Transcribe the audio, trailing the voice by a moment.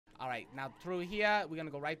All right, now through here, we're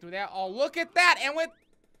gonna go right through there. Oh, look at that, and with...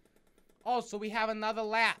 Oh, so we have another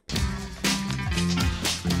lap.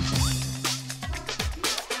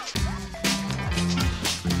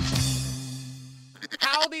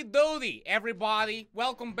 Howdy doody, everybody.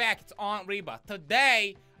 Welcome back. It's Aunt Reeba.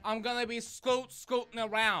 Today, I'm gonna be scooting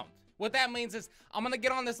around. What that means is I'm gonna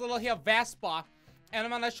get on this little here Vespa, and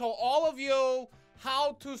I'm gonna show all of you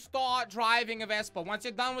how to start driving a Vespa. Once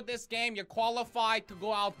you're done with this game, you're qualified to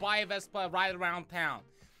go out, buy a Vespa, ride around town.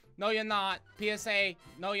 No, you're not. PSA,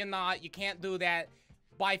 no, you're not. You can't do that.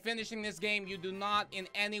 By finishing this game, you do not in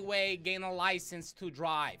any way gain a license to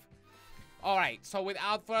drive. All right, so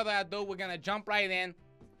without further ado, we're gonna jump right in.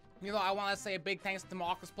 You know, I want to say a big thanks to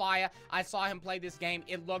Markiplier. I saw him play this game.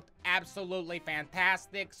 It looked absolutely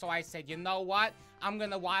fantastic. So I said, you know what? I'm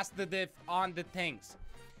gonna watch the diff on the things.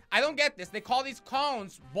 I don't get this. They call these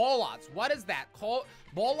cones bollards. What is that?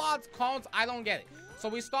 Bollards, cones? I don't get it. So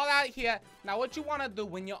we start out here. Now, what you want to do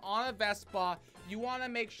when you're on a Vespa, you want to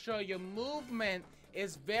make sure your movement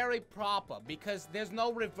is very proper because there's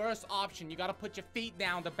no reverse option. You got to put your feet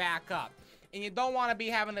down to back up. And you don't want to be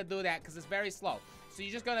having to do that because it's very slow. So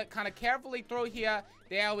you're just going to kind of carefully through here.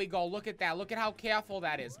 There we go. Look at that. Look at how careful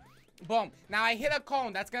that is. Boom. Now I hit a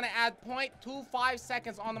cone. That's going to add 0.25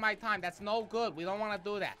 seconds onto my time. That's no good. We don't want to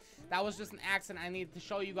do that. That was just an accident. I needed to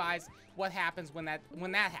show you guys what happens when that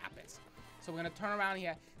happens. So we're going to turn around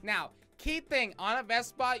here. Now, key thing, on a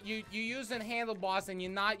Vespa, you're using handlebars and you're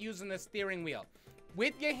not using the steering wheel.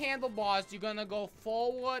 With your handlebars, you're going to go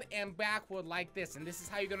forward and backward like this. And this is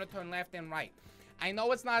how you're going to turn left and right. I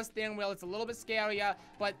know it's not a steering wheel. It's a little bit scarier.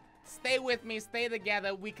 But stay with me. Stay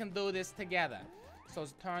together. We can do this together. So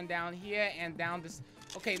it's turn down here and down this.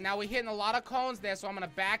 Okay, now we're hitting a lot of cones there. So I'm going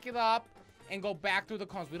to back it up and go back through the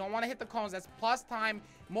cones. We don't want to hit the cones. That's plus time.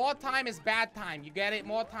 More time is bad time. You get it?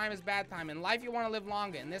 More time is bad time. In life, you want to live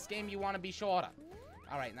longer. In this game, you want to be shorter.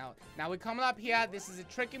 All right, now we're coming up here. This is a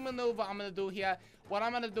tricky maneuver I'm going to do here. What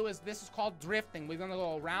I'm going to do is this is called drifting. We're going to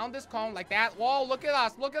go around this cone like that. Whoa, look at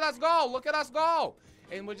us. Look at us go. Look at us go.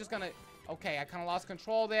 And we're just going to... Okay, I kind of lost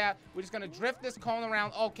control there. We're just going to drift this cone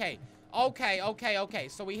around. Okay. Okay.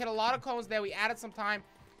 So we hit a lot of cones there. We added some time.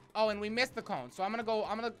 Oh, and we missed the cone. So I'm going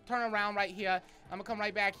to turn around right here. I'm going to come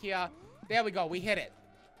right back here. There we go. We hit it.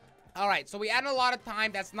 All right, so we added a lot of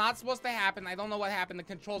time. That's not supposed to happen. I don't know what happened. The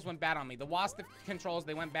controls went bad on me. The WASD controls,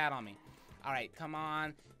 they went bad on me. All right, come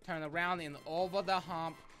on. Turn around and over the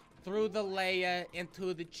hump, through the layer,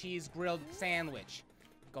 into the cheese grilled sandwich.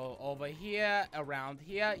 Go over here, around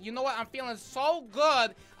here. You know what? I'm feeling so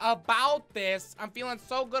good about this.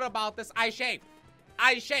 I shaved.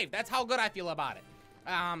 That's how good I feel about it.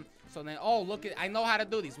 So then, oh, look at, I know how to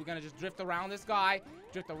do these. We're going to just drift around this guy.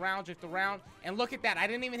 Drift around. And look at that. I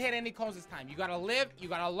didn't even hit any cones this time. You got to live, you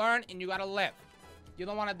got to learn, and you got to live. You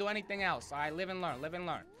don't want to do anything else. All right, live and learn.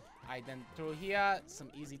 All right, then through here, some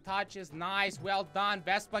easy touches. Nice, well done.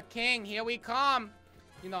 Vespa King, here we come.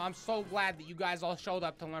 You know, I'm so glad that you guys all showed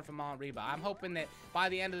up to learn from Aunt Reeba. I'm hoping that by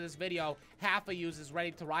the end of this video, half of you is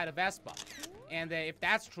ready to ride a Vespa. And if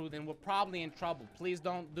that's true, then we're probably in trouble. Please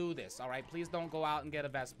don't do this, all right? Please don't go out and get a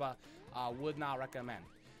Vespa. Would not recommend.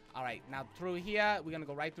 All right, now through here, we're going to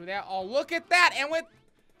go right through there. Oh, look at that. And with...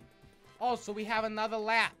 Oh, so we have another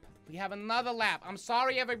lap. I'm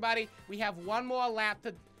sorry, everybody. We have one more lap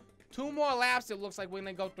to... 2 more laps, it looks like we're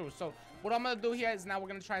going to go through. So what I'm going to do here is now we're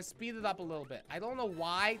going to try and speed it up a little bit. I don't know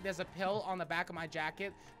why there's a pill on the back of my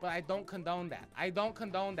jacket, but I don't condone that.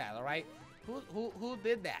 All right? Who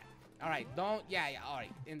did that? All right, yeah, all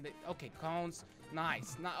right. Okay, cones,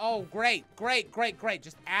 nice. Oh, great.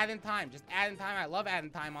 Just add in time. I love adding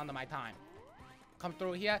time onto my time. Come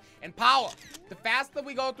through here and power. The faster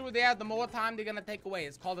we go through there, the more time they're going to take away.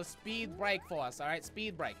 It's called a speed break for us, all right?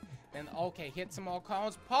 Speed break. Then, okay, hit some more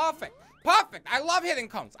cones. Perfect. I love hitting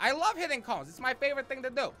cones. It's my favorite thing to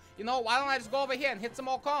do. You know, why don't I just go over here and hit some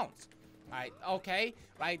more cones? All right, okay,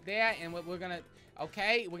 right there. And we're going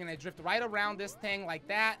to drift right around this thing like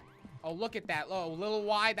that. Oh, look at that. Oh, a little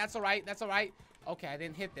wide. That's all right. Okay, I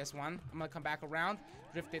didn't hit this one. I'm going to come back around.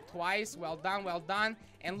 Drift it twice. Well done.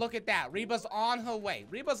 And look at that. Reba's on her way.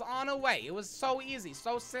 It was so easy,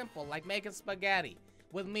 so simple, like making spaghetti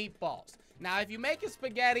with meatballs. Now, if you make a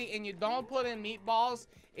spaghetti and you don't put in meatballs,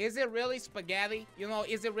 is it really spaghetti? You know,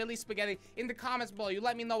 is it really spaghetti? In the comments below, you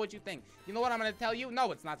let me know what you think. You know what I'm going to tell you?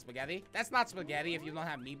 No, it's not spaghetti. That's not spaghetti if you don't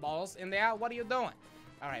have meatballs in there. What are you doing?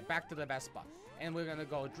 All right, back to the Vespa. And we're going to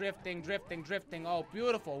go drifting. Oh,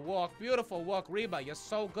 beautiful walk. Reeba, you're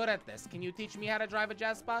so good at this. Can you teach me how to drive a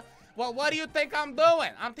Vespa? Well, what do you think I'm doing?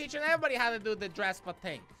 I'm teaching everybody how to do the Vespa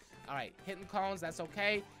thing. All right, hitting cones, that's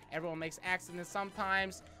okay. Everyone makes accidents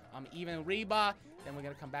sometimes. Even Reeba, Then we're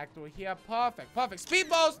gonna come back through here. Perfect, perfect. Speed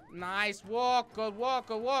boost. Nice walk, good walk,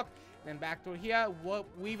 good walk. Then back through here,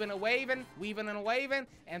 weaving and waving,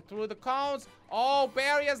 and through the cones. Oh,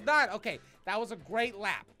 barrier's done. Okay, that was a great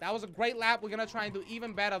lap. That was a great lap. We're gonna try and do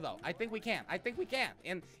even better, though. I think we can. I think we can.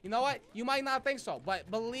 And you know what? You might not think so, but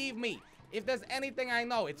believe me, if there's anything I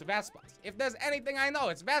know, it's Vespas. If there's anything I know,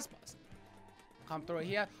 it's Vespas. Come through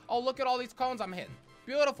here. Oh, look at all these cones I'm hitting.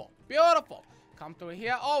 Beautiful, beautiful. Come through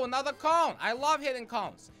here. Oh, another cone. I love hitting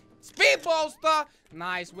cones. Speed booster.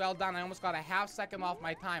 Nice, well done. I almost got a half second off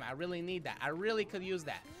my time. I really need that. I really could use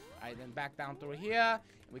that. All right, then back down through here.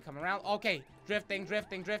 We come around. Okay, drifting,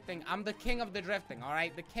 drifting, drifting. I'm the king of the drifting, all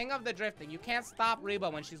right? The king of the drifting. You can't stop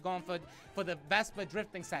Reeba when she's going for the Vespa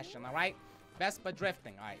drifting session, all right? Vespa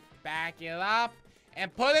drifting. All right, back it up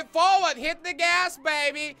and put it forward. Hit the gas,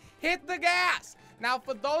 baby. Hit the gas. Now,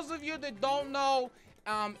 for those of you that don't know,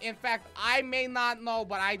 in fact, I may not know,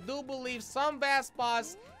 but I do believe some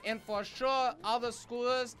Vespas and for sure other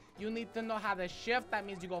scooters, you need to know how to shift. That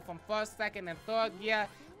means you go from first, second, and third gear.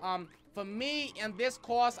 For me, in this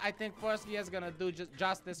course, I think first gear is going to do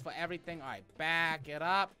justice for everything. All right, back it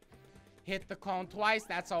up. Hit the cone twice.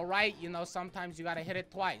 That's all right. You know, sometimes you got to hit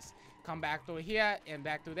it twice. Come back through here and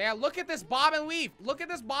back through there. Look at this bob and weave. Look at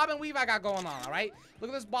this bob and weave I got going on, all right? Look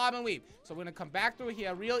at this bob and weave. So we're going to come back through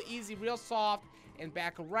here real easy, real soft, and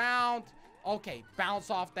back around. Okay, bounce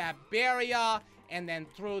off that barrier, and then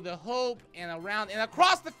through the hoop, and around, and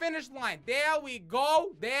across the finish line. There we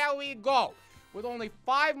go. There we go. With only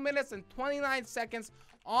 5 minutes and 29 seconds,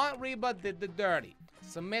 Aunt Reeba did the dirty.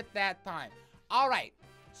 Submit that time. All right.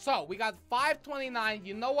 So, we got 5:29.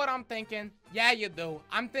 You know what I'm thinking? Yeah, you do.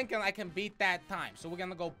 I'm thinking I can beat that time. So, we're going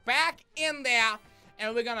to go back in there,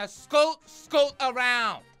 and we're going to scoot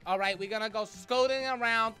around. All right, we're going to go scooting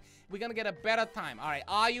around. We're going to get a better time. All right,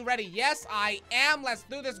 are you ready? Yes, I am. Let's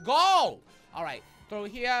do this. Go! All right, through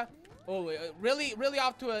here. Oh, really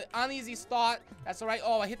off to an uneasy start. That's all right.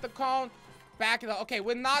 Oh, I hit the cone. Back it up. Okay,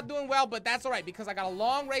 we're not doing well, but that's all right because I got a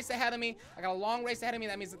long race ahead of me.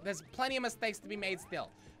 That means there's plenty of mistakes to be made still.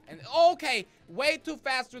 And okay, way too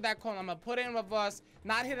fast through that cone. I'm gonna put it in reverse,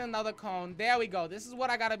 not hit another cone. There we go. This is what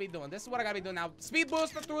I gotta be doing. Now, speed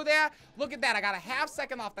booster through there. Look at that. I got a half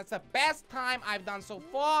second off. That's the best time I've done so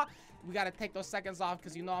far. We gotta take those seconds off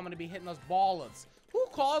because you know I'm gonna be hitting those ballers. Who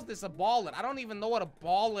calls this a ballet? I don't even know what a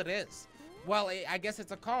ballet is. Well, I guess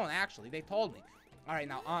it's a cone, actually. They told me. All right,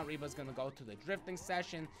 now Aunt Reba's gonna go to the drifting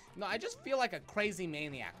session. No, I just feel like a crazy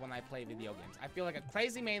maniac when I play video games. I feel like a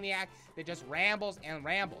crazy maniac that just rambles and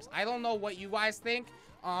rambles. I don't know what you guys think,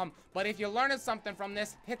 but if you're learning something from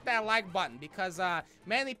this, hit that like button because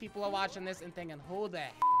many people are watching this and thinking, who the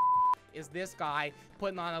is this guy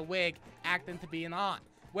putting on a wig acting to be an aunt?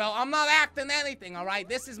 Well, I'm not acting anything, all right?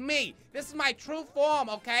 This is me. This is my true form,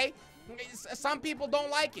 okay? Some people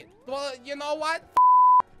don't like it. Well, you know what?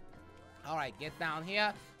 All right, get down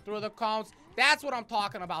here through the cones. That's what I'm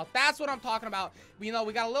talking about. That's what I'm talking about. You know,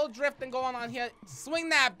 we got a little drifting going on here. Swing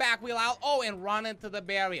that back wheel out. Oh, and run into the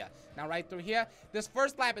barrier. Now, right through here. This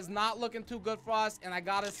first lap is not looking too good for us. And I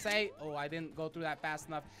got to say, oh, I didn't go through that fast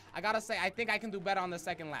enough. I got to say, I think I can do better on the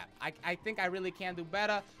second lap. I think I really can do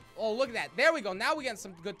better. Oh, look at that. There we go. Now we're getting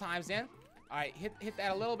some good times in. All right, hit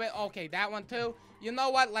that a little bit. Okay, that one too. You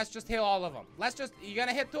know what? Let's just hit all of them. You're going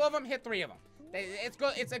to hit 2 of them, hit 3 of them. It's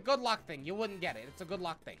good. It's a good luck thing. You wouldn't get it. It's a good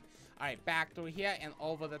luck thing. All right, back through here and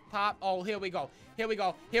over the top. Oh, here we go. Here we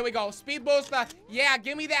go. Here we go. Speed booster. Yeah,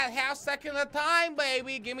 give me that half second of time,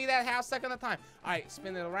 baby. Give me that half second of time. All right,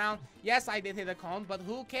 spin it around. Yes, I did hit a cone, but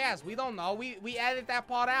who cares? We don't know. We edited that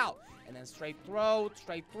part out. And then straight throw,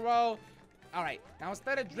 straight throw. All right, now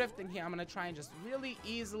instead of drifting here, I'm going to try and just really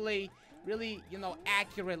easily, really, you know,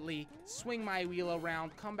 accurately swing my wheel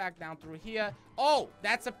around, come back down through here. Oh,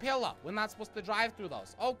 that's a pillar. We're not supposed to drive through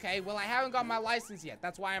those. Okay, well, I haven't got my license yet.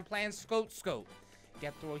 That's why I'm playing scoot.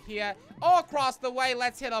 Get through here. Oh, across the way.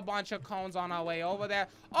 Let's hit a bunch of cones on our way over there.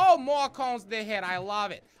 Oh, more cones to hit. I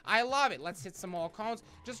love it. I love it. Let's hit some more cones.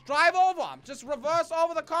 Just drive over them. Just reverse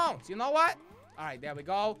over the cones. You know what? All right, there we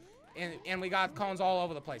go. And we got cones all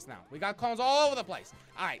over the place now. We got cones all over the place.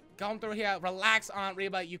 All right, come through here. Relax, Aunt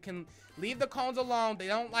Reeba. You can leave the cones alone. They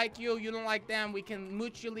don't like you. You don't like them. We can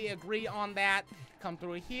mutually agree on that. Come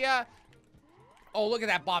through here. Oh, look at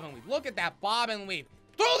that bob and weave. Look at that bob and weave.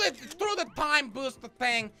 Through the time booster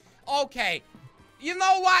thing. Okay. You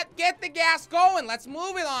know what? Get the gas going. Let's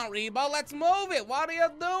move it, Aunt Reeba. Let's move it. What are you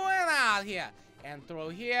doing out here? And through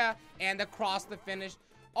here. And across the finish.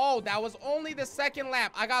 Oh, that was only the second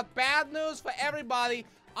lap. I got bad news for everybody.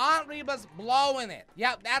 Aunt Reba's blowing it.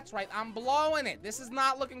 Yep, that's right. I'm blowing it. This is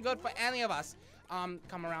not looking good for any of us.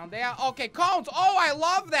 Come around there. Okay, cones. Oh, I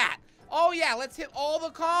love that. Oh, yeah, let's hit all the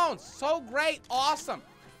cones. So great. Awesome.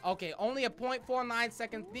 Okay, only a 0.49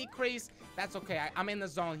 second decrease. That's okay. I'm in the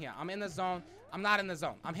zone here. I'm in the zone. I'm not in the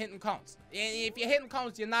zone. I'm hitting cones. If you're hitting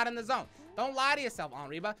cones, you're not in the zone. Don't lie to yourself, Aunt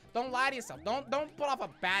Reeba. Don't lie to yourself. Don't put off a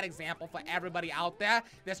bad example for everybody out there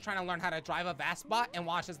that's trying to learn how to drive a Vespa and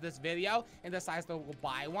watches this video and decides to go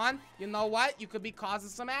buy one. You know what? You could be causing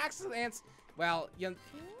some accidents. Well,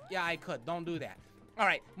 yeah, I could. Don't do that. All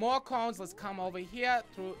right, more cones. Let's come over here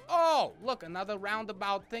through. Oh, look, another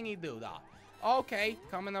roundabout thingy dude. Okay,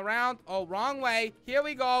 coming around. Oh, wrong way. Here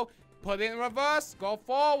we go. Put it in reverse. Go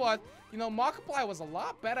forward. You know, Markiplier was a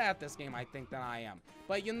lot better at this game, I think, than I am.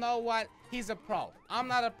 But you know what? He's a pro. I'm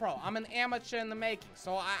not a pro. I'm an amateur in the making.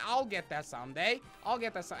 So I'll get that someday. I'll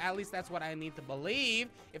get that. At least that's what I need to believe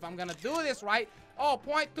if I'm going to do this right. Oh,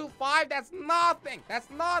 0.25. That's nothing. That's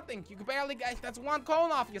nothing. You can barely get. That's one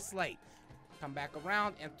cone off your slate. Come back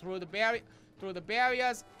around and through the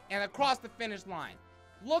barriers and across the finish line.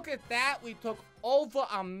 Look at that. We took over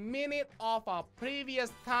a minute off our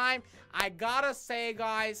previous time. I gotta say,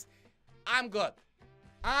 guys, I'm good.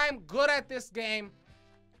 I'm good at this game.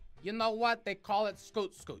 You know what? They call it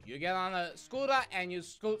scoot. You get on a scooter and you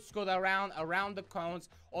scoot around the cones,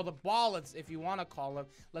 or the bollards if you want to call them.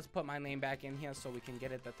 Let's put my name back in here so we can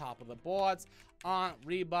get at the top of the boards. Aunt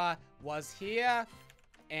Reeba was here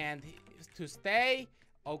and to stay.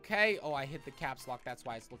 Okay. Oh, I hit the caps lock. That's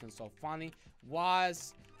why it's looking so funny.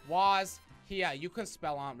 Was here. You can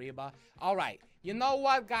spell Aunt Reeba. All right. You know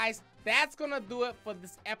what, guys? That's gonna do it for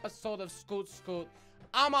this episode of Scoot.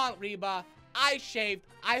 I'm Aunt Reeba. I shaved.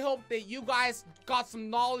 I hope that you guys got some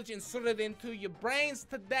knowledge inserted into your brains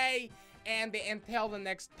today. And until the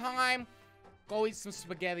next time, go eat some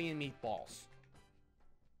spaghetti and meatballs.